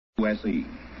USE.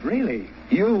 Really?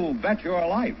 You bet your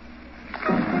life.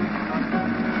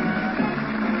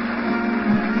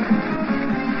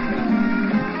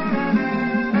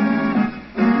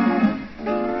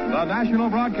 The National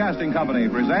Broadcasting Company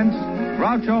presents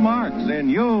Groucho Marx in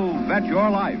You Bet Your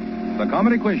Life, the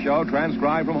comedy quiz show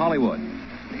transcribed from Hollywood.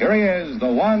 Here he is,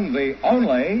 the one, the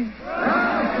only...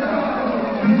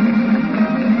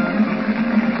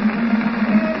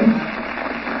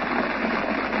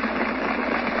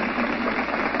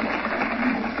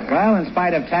 Well, in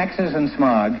spite of taxes and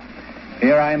smog,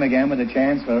 here I am again with a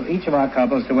chance for each of our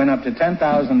couples to win up to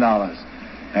 $10,000.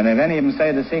 And if any of them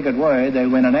say the secret word, they'll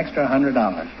win an extra $100.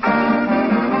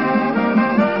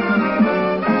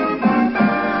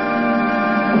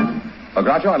 Well,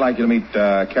 Groucho, I'd like you to meet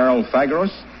Carol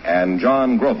Fagros and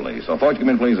John Grobley. So, folks, come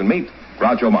in, please, and meet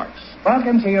Groucho Marx.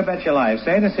 Welcome to You Bet Your Life.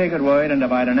 Say the secret word and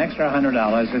divide an extra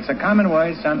 $100. It's a common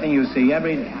word, something you see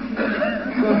every day.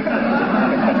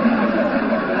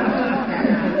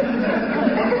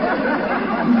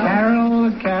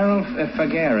 Carol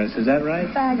Fagros, is that right?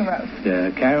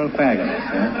 Fagros. Carol Fagros,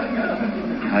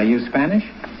 huh? Are you Spanish?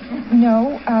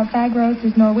 No, Fagros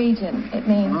is Norwegian. It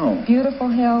means beautiful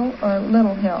hill or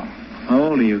little hill. How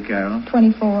old are you, Carol?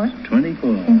 24. 24?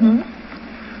 Mm-hmm.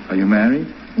 Are you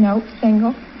married? No,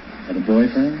 single. Got a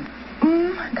boyfriend?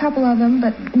 A couple of them,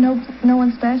 but no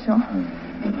one special.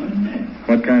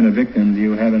 What kind of victim do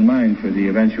you have in mind for the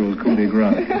eventual coup de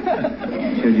grace?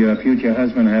 Should your future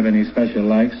husband have any special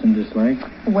likes and dislikes?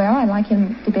 Well, I'd like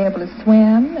him to be able to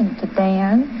swim and to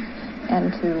dance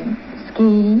and to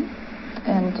ski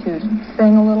and to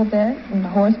sing a little bit and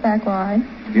horseback ride.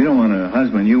 You don't want a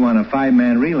husband. You want a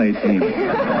 5-man relay team.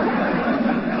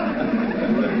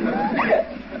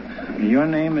 Your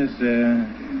name is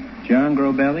John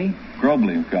Grobelli?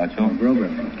 Grobley, Groucho. Grobley.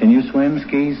 Can you swim,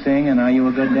 ski, sing, and are you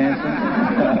a good dancer?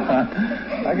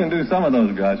 I can do some of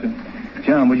those, Groucho.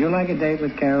 John, would you like a date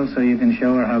with Carol so you can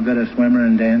show her how good a swimmer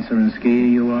and dancer and skier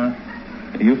you are?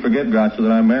 You forget, Groucho,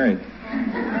 that I'm married.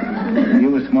 If you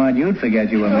were smart, you'd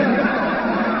forget you were married.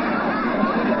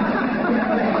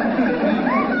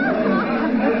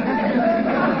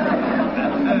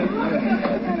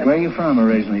 Where are you from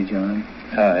originally, John?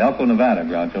 Elko, Nevada,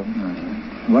 Groucho.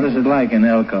 What is it like in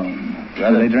Elko?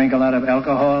 Do they drink a lot of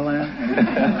alcohol there?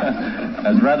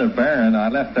 That's rather barren. I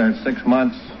left there at 6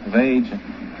 months of age.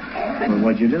 Well,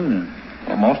 what'd you do then?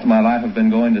 Well, most of my life I've been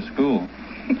going to school.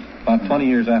 About 20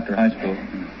 years after high school.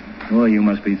 Oh, you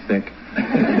must be thick.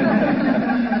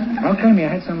 How come you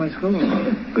had so much school?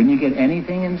 Couldn't you get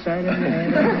anything inside of your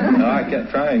head? No, I kept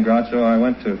trying, Groucho. I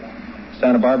went to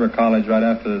Santa Barbara College right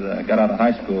after I got out of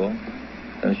high school.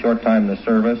 Then a short time in the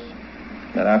service.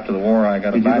 And after the war, I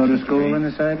got a bachelor's degree. Did you go to school degree. in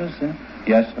the service? Yeah?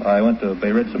 Yes, I went to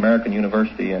Beirut American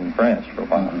University in France for a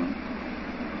while.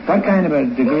 What kind of a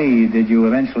degree did you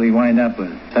eventually wind up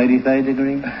with? 33rd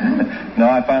degree? No,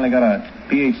 I finally got a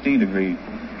Ph.D. degree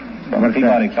from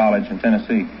Peabody College in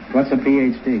Tennessee. What's a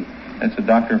Ph.D.? It's a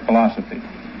doctor of philosophy.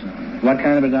 What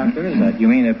kind of a doctor is that? You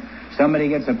mean if somebody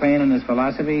gets a pain in his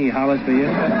philosophy, he hollers for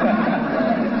you?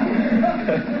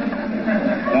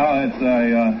 No, it's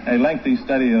a lengthy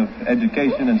study of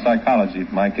education and psychology,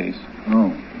 in my case.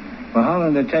 Oh. Well, how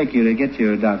long did it take you to get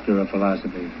your doctor of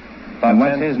philosophy? And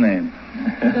what's his name?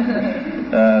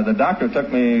 The doctor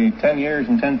took me 10 years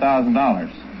and $10,000.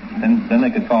 Then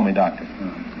they could call me doctor.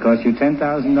 It cost you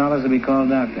 $10,000 to be called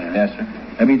doctor? Yes, sir.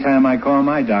 Every time I call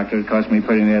my doctor, it costs me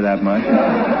pretty near that much.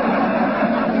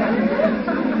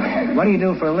 What do you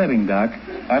do for a living, Doc?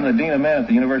 I'm the Dean of Men at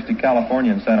the University of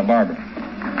California in Santa Barbara.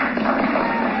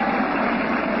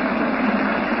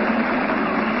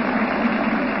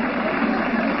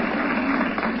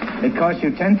 It cost you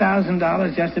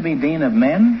 $10,000 just to be Dean of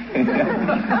Men?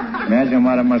 Imagine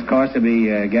what it must cost to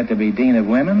get to be Dean of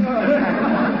Women.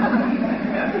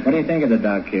 What do you think of the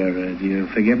doc here? Do you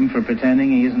forgive him for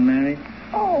pretending he isn't married?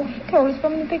 Oh, he told us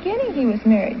from the beginning he was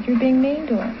married. You're being mean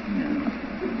to him.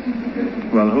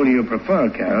 Yeah. Well, who do you prefer,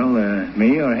 Carol?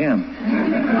 Me or him?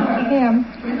 Him.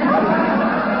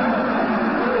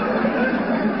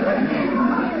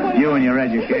 You and your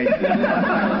education.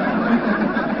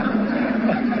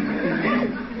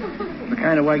 What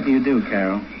kind of work do you do,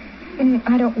 Carol?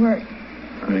 I don't work.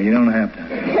 You don't have to.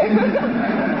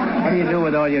 What do you do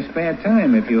with all your spare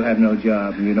time if you have no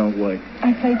job and you don't work?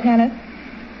 I play tennis.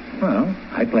 Well,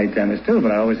 I play tennis too,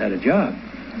 but I always had a job.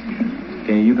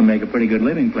 Okay, you can make a pretty good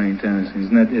living playing tennis.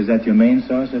 Is that your main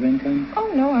source of income?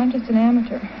 Oh, no, I'm just an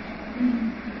amateur.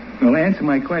 Well, answer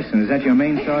my question. Is that your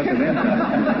main source of income?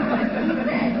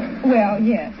 Well,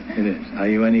 yes. It is. Are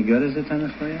you any good as a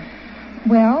tennis player?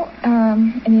 Well,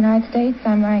 in the United States,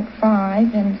 I'm ranked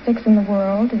 5 and 6 in the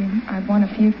world, and I've won a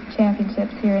few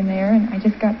championships here and there. And I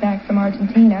just got back from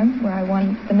Argentina, where I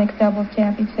won the mixed doubles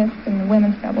championships and the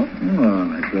women's doubles. Well,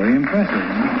 that's very impressive.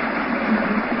 Huh?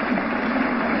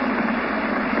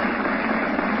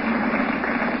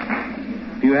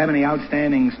 Do you have any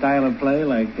outstanding style of play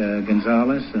like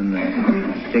Gonzalez and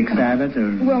Dick Savage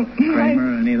or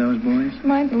Kramer or any of those boys?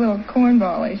 Mine's a little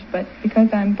cornballish, but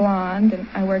because I'm blonde and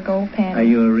I wear gold panties. Are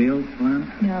you a real blonde?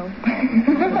 No.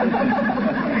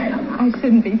 I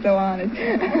shouldn't be so honest.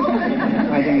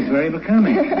 I think it's very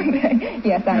becoming.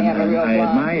 Yes, I am a real blonde. I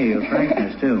admire your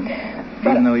frankness, too,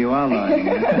 even though you are lying.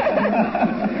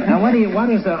 Now, what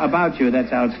is about you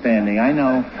that's outstanding? I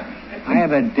know I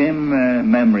have a dim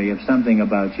memory of something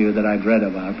about you that I've read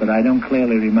about, but I don't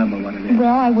clearly remember what it is.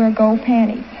 Well, I wear gold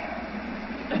panties.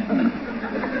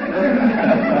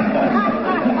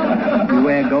 You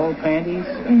wear gold panties?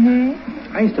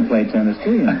 Mm-hmm. I used to play tennis,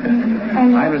 too.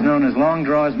 I was known as Long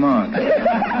Draws Mark.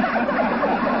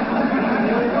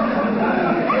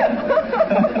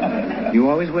 You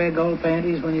always wear gold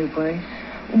panties when you play?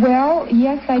 Well,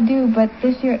 yes, I do, but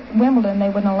this year at Wimbledon, they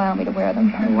wouldn't allow me to wear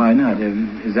them. Why not?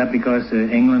 Is that because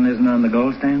England isn't on the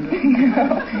gold standard?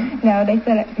 No, they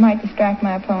said it might distract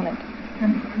my opponent.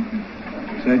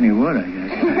 Certainly would, I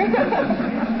guess.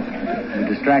 It would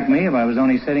distract me if I was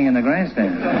only sitting in the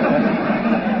grandstand.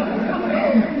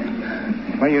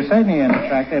 Well, you're certainly an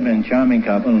attractive and charming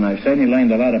couple, and I've certainly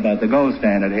learned a lot about the gold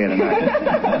standard here tonight.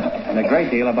 And a great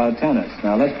deal about tennis.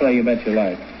 Now, let's play You Bet Your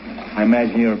Life. I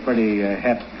imagine you're a pretty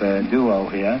hep duo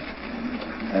here,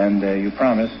 and you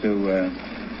promised to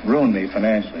ruin me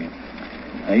financially.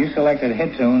 Now, you selected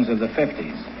hit tunes of the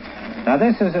 50s. Now,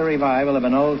 this is a revival of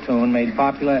an old tune made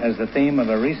popular as the theme of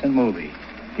a recent movie.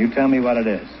 You tell me what it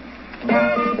is.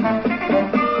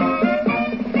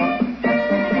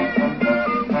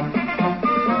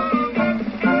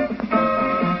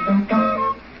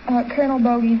 Colonel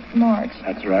Bogey's March.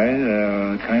 That's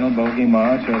right, Colonel Bogey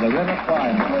March or the River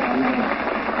Kwai.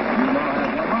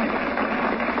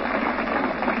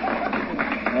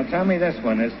 Now tell me this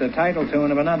one. It's the title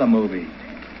tune of another movie.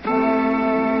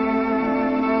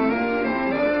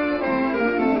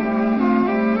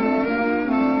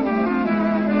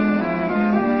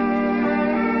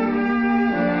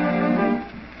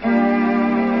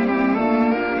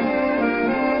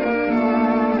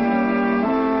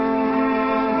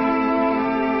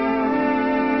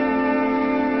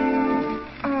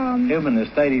 Cuban is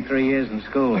 33 years in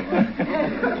school.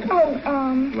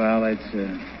 Well, it's,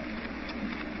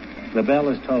 the bell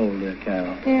is tolled,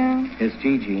 Carol. Yeah. It's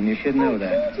Gigi, and you should know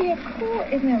that. Gigi, of course.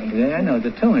 Isn't it? Yeah, I know.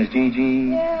 The tune is Gigi.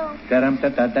 Yeah.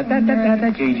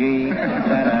 Da-dum-da-da-da-da-da-da, Gigi.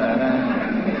 Da-da-da-da.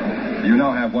 You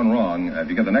now have one wrong. If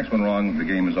you get the next one wrong, the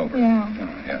game is over. Yeah.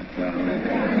 Yeah. Well,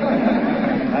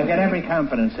 I've got every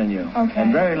confidence in you. Okay.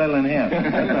 And very little in him. All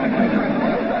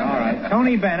right.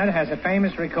 Tony Bennett has a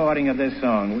famous recording of this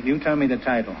song. You tell me the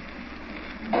title.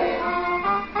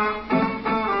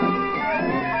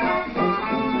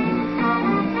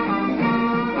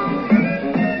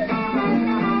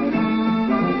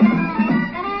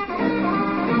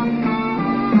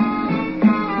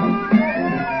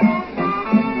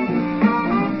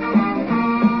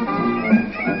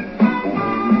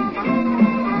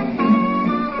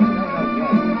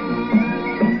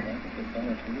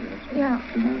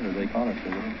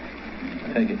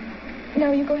 Take it.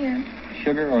 No, you go ahead.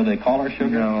 Sugar, or they call her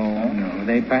Sugar? No.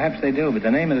 Perhaps they do, but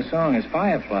the name of the song is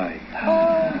Firefly.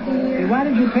 Oh, dear. See, why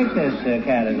did you pick this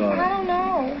category? I don't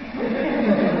know.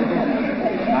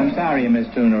 I'm sorry, Miss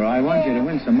Tunero. I want you to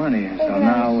win some money. So Isn't that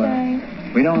now, a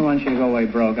shame? we don't want you to go away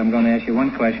broke. I'm going to ask you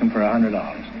one question for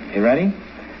 $100. You ready?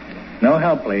 No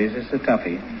help, please. It's a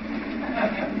toughie.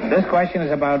 This question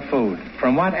is about food.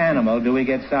 From what animal do we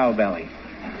get sow belly?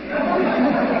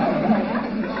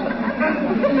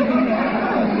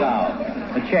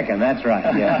 A chicken, that's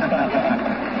right, yeah.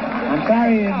 I'm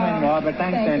sorry you didn't win more, but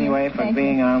thanks anyway for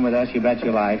being on with us. You Bet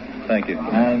Your Life. Thank you.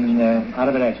 And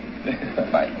arrivederci.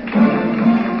 Bye.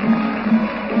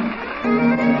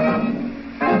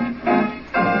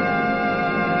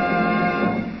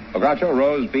 Well, Groucho,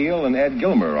 Rose Beale, and Ed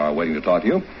Gilmer are waiting to talk to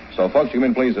you. So, folks, you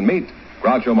can please and meet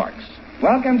Groucho Marx.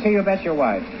 Welcome to You Bet Your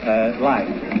Wife, live.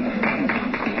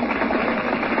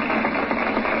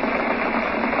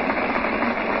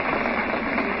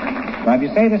 Now, if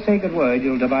you say the secret word,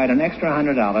 you'll divide an extra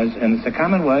 $100, and it's a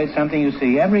common word, something you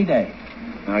see every day.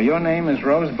 Now, your name is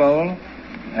Rose Bowl,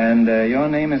 and your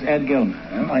name is Ed Gilmer.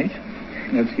 All right.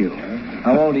 That's you.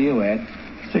 How old are you, Ed?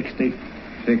 60.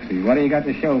 60. What do you got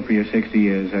to show for your 60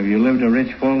 years? Have you lived a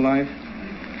rich, full life?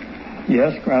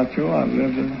 Yes, Groucho, I've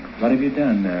lived in... What have you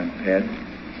done, Ed?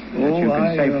 That you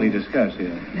can safely discuss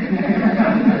here.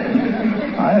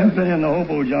 I have been in the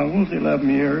hobo jungles 11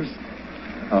 years.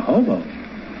 A hobo?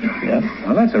 Yes.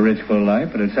 Well, that's a rich, full life,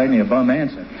 but it's certainly a bum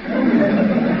answer.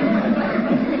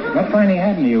 What finally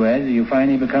happened to you, Ed? Did you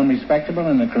finally become respectable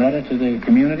and a credit to the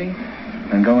community?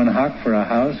 And go and hock for a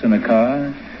house and a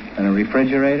car and a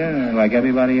refrigerator like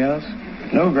everybody else?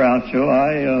 No, Groucho.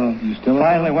 I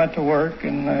finally went to work,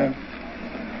 and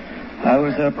I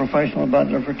was a professional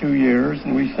butler for 2 years,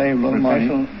 and we saved a little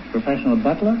money. Professional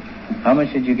butler? How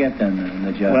much did you get then in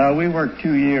the job? Well, we worked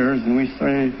 2 years, and we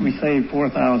saved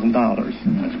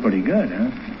 $4,000. That's pretty good, huh?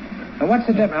 Now, what's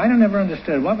the difference? I never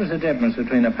understood. What was the difference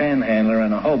between a panhandler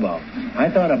and a hobo? I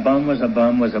thought a bum was a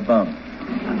bum was a bum.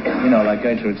 You know, like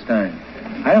Gertrude Stein.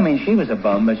 I don't mean she was a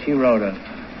bum, but she wrote a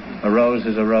rose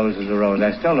is a rose is a rose.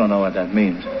 I still don't know what that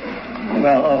means.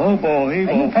 Well, a hobo, Are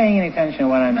you paying any attention to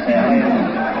what I'm saying?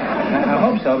 I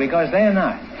hope so, because they're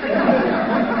not.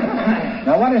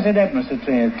 Now, what is the difference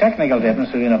between, a technical difference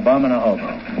between a bum and a hobo?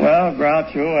 Well,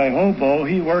 Groucho, a hobo,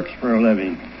 he works for a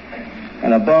living.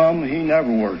 And a bum, he never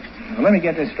works. Well, let me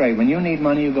get this straight. When you need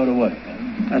money, you go to work.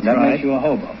 That makes you a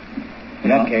hobo. In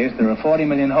that case, there are 40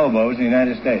 million hobos in the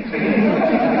United States.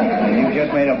 And you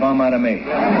just made a bum out of me.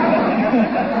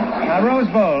 Now, Rose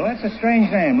Bowl, that's a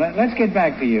strange name. Let's get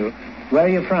back to you. Where are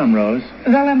you from, Rose?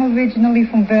 Well, I'm originally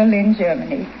from Berlin,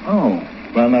 Germany. Oh.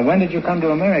 Well, now, when did you come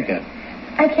to America?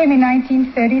 I came in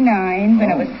 1939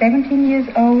 when I was 17 years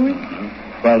old.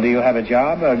 Well, do you have a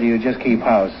job, or do you just keep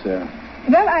house?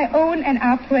 Well, I own and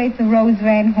operate the Rose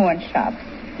Van Horn shop.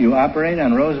 You operate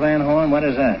on Rose Van Horn? What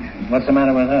is that? What's the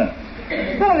matter with her?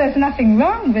 Well, there's nothing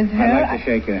wrong with her. I'd like to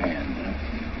shake your hand.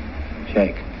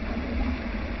 Shake.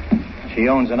 She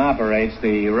owns and operates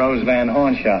the Rose Van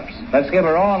Horn shops. Let's give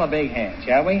her all a big hand,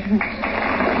 shall we?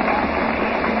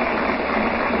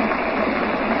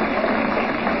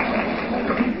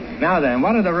 Now then,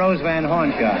 what are the Rose Van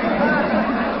Horn shops?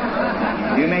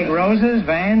 Do you make roses,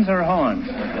 vans, or horns?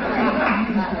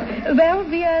 Well,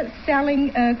 we are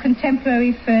selling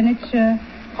contemporary furniture,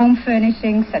 home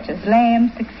furnishings such as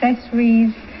lamps,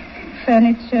 accessories,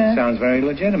 furniture. Sounds very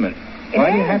legitimate.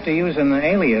 Why do you have to use an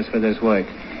alias for this work?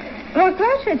 Well,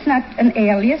 Groucho, it's not an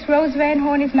alias. Rose Van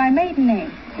Horn is my maiden name.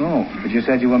 Oh, but you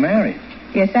said you were married.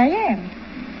 Yes, I am.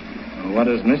 Well, what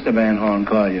does Mr. Van Horn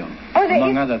call you? Oh,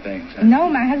 among other things. No,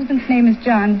 my husband's name is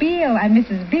John Beale. I'm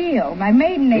Mrs. Beale. My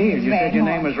maiden name is you Van said your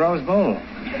Horn. name was Rose Bowl.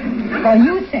 Well,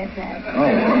 you said that. Oh.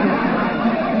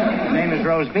 Your name is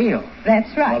Rose Beale.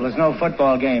 That's right. Well, there's no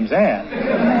football games there.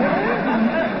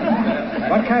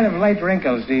 What kind of late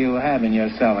wrinkles do you have in your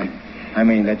selling? I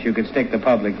mean, that you could stick the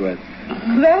public with.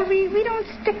 Well, we don't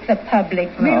stick the public.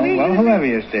 Whoever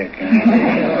you stick.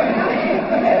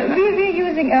 We're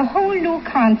using a whole new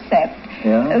concept.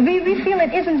 Yeah? We feel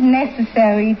it isn't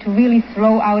necessary to really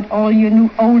throw out all your new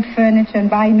old furniture and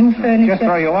buy new furniture. Just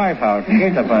throw your wife out and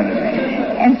keep the furniture.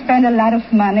 And spend a lot of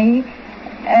money.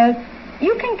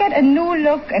 You can get a new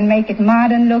look and make it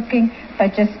modern looking by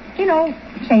just,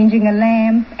 changing a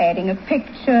lamp, adding a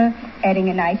picture, adding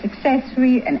a nice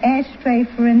accessory, an ashtray,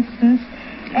 for instance.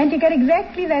 And you get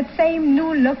exactly that same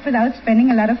new look without spending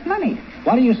a lot of money.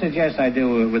 What do you suggest I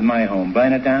do with my home?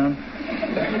 Burn it down?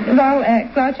 Well,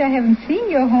 Groucho, I haven't seen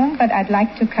your home, but I'd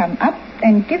like to come up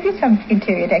and give you some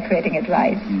interior decorating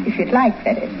advice, if you'd like,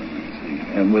 that is.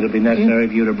 And would it be necessary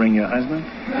for you to bring your husband?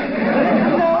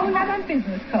 No, not on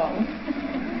business calls.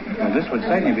 Well, this would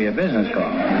certainly be a business call.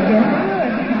 Yes,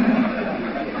 it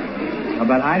would.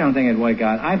 But I don't think it'd work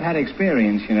out. I've had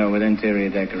experience, with interior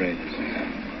decorators.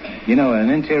 An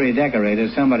interior decorator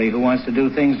is somebody who wants to do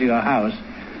things to your house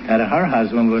that her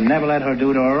husband would never let her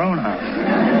do to her own house.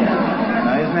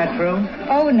 Now, isn't that true?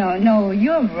 Oh, no,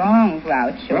 you're wrong,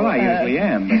 Groucho. Well, I usually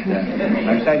am, but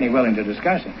I'm certainly willing to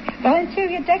discuss it. Well,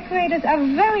 interior decorators are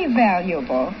very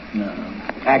valuable. No.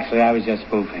 Actually, I was just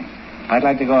spoofing. I'd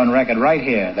like to go on record right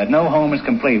here that no home is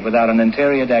complete without an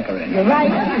interior decorator. You're right.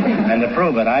 And to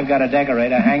prove it, I've got a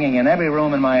decorator hanging in every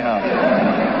room in my house.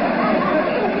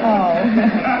 Oh.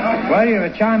 Well, you're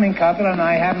a charming couple, and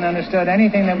I haven't understood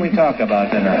anything that we talked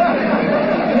about tonight.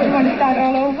 You want to start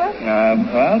all over?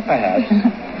 Well, perhaps.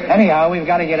 Anyhow, we've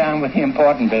got to get on with the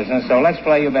important business, so let's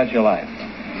play You Bet Your Life.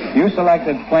 You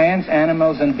selected plants,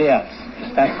 animals, and birds.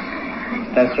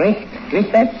 That's right?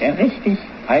 That's richtig.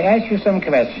 I ask you some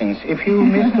questions. If you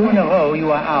miss 2 in a row,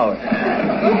 you are out.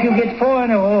 If you get 4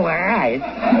 in a row right,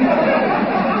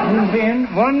 you win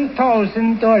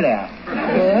 $1,000.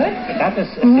 Good. Das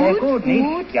ist sehr gut,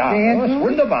 nicht? Ja, das ist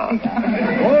wunderbar.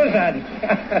 Großartig.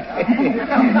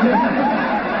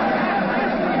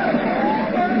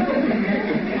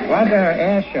 What are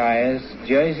Ayrshires,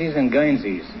 Jerseys, and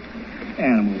Guernseys?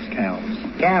 Animals, cows.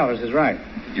 Cows is right.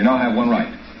 You now have one right.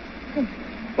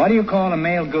 What do you call a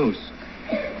male goose?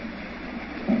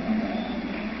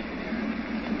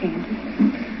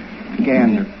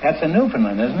 Gander. That's a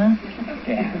Newfoundland, isn't it?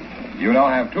 Yeah. You now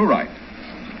have two right.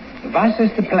 What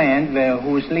is the plant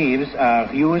whose leaves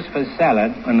are used for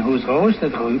salad and whose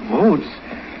roasted roots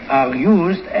are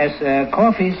used as a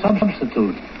coffee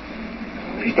substitute?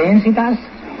 Verstehen Sie das?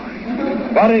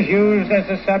 What is used as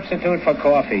a substitute for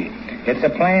coffee? It's a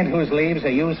plant whose leaves are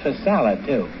used for salad,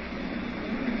 too.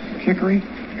 Chicory.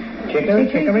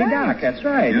 Chicory dock, that's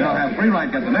right. You now have three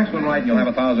right. Get the next one right, and you'll have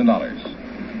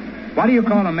 $1,000. What do you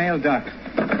call a male duck?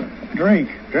 Drake.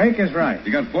 Drake is right.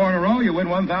 You got four in a row, you win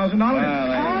 $1,000. Now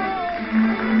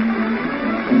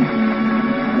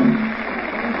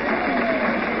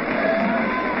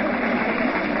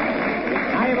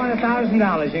you won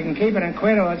 $1,000. You can keep it and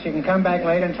quit, or else you can come back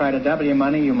later and try to double your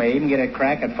money. You may even get a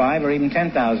crack at $5,000 or even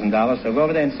 $10,000. So go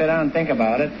over there and sit down and think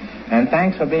about it. And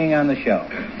thanks for being on the show.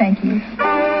 Thank you.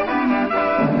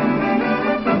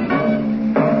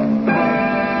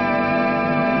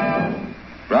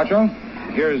 Groucho,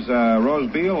 here's Rose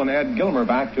Beale and Ed Gilmer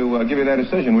back to give you their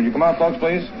decision. Would you come out, folks,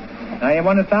 please? Now, you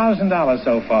won $1,000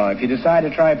 so far. If you decide to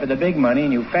try for the big money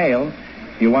and you fail,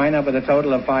 you wind up with a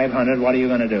total of $500. What are you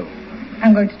going to do?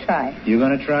 I'm going to try. You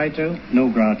going to try to? No,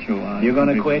 Groucho. You're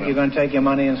going to quit? You're going to take your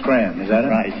money and scram. Is that it?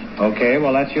 Right. Okay,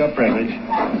 well, that's your privilege.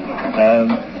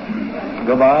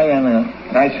 Goodbye, and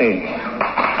nice seeing you.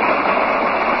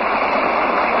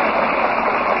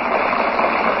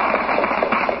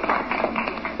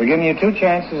 We're giving you two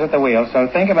chances at the wheel, so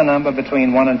think of a number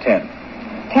between 1 and 10.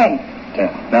 10.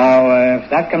 10. Now, if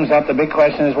that comes up, the big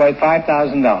question is worth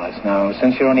 $5,000. Now,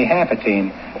 since you're only half a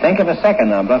team, think of a second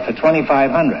number for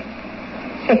 $2,500.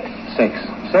 6.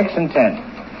 6 and 10.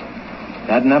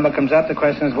 That number comes up, the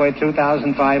question is worth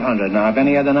 $2,500. Now, if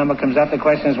any other number comes up, the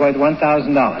question is worth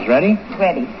 $1,000. Ready?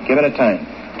 Ready. Give it a turn.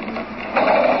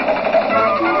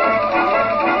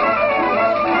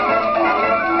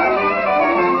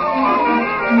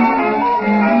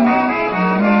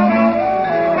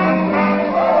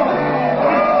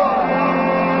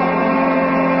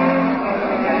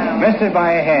 Missed it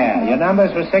by a hair. Your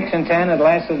numbers were 6 and 10. It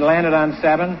landed on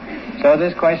 7. So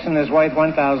this question is worth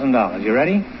 $1,000. You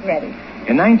ready? Ready.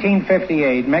 In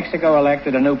 1958, Mexico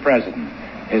elected a new president.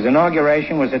 His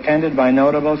inauguration was attended by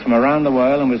notables from around the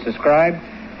world and was described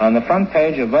on the front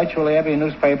page of virtually every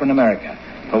newspaper in America.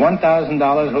 For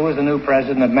 $1,000, who is the new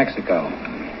president of Mexico?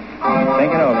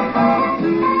 Think it over.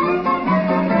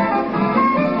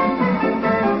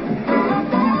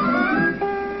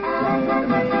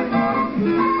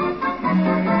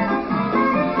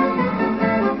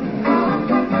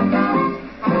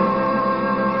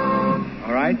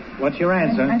 What's your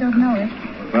answer? I don't know it.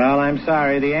 Well, I'm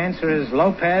sorry. The answer is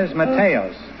Lopez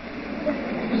Mateos.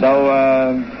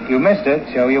 So, you missed it,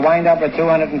 so you wind up with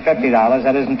 $250.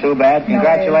 That isn't too bad.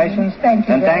 Congratulations. No, thank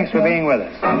you. And thanks for being with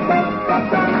us.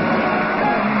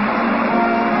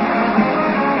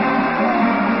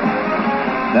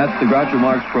 That's the Groucho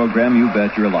Marx program, You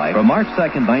Bet Your Life. From March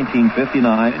 2nd,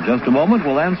 1959. In just a moment,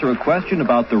 we'll answer a question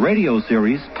about the radio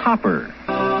series Topper.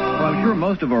 Well, I'm sure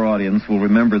most of our audience will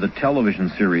remember the television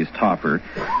series Topper.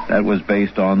 That was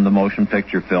based on the motion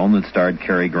picture film that starred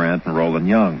Cary Grant and Roland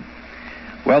Young.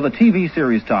 Well, the TV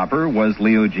series Topper was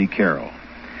Leo G. Carroll.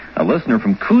 A listener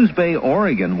from Coos Bay,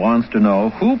 Oregon wants to know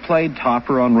who played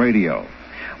Topper on radio.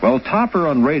 Well, Topper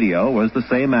on radio was the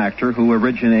same actor who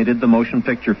originated the motion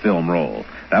picture film role.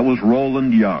 That was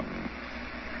Roland Young.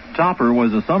 Topper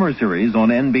was a summer series on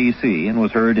NBC and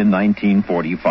was heard in 1945.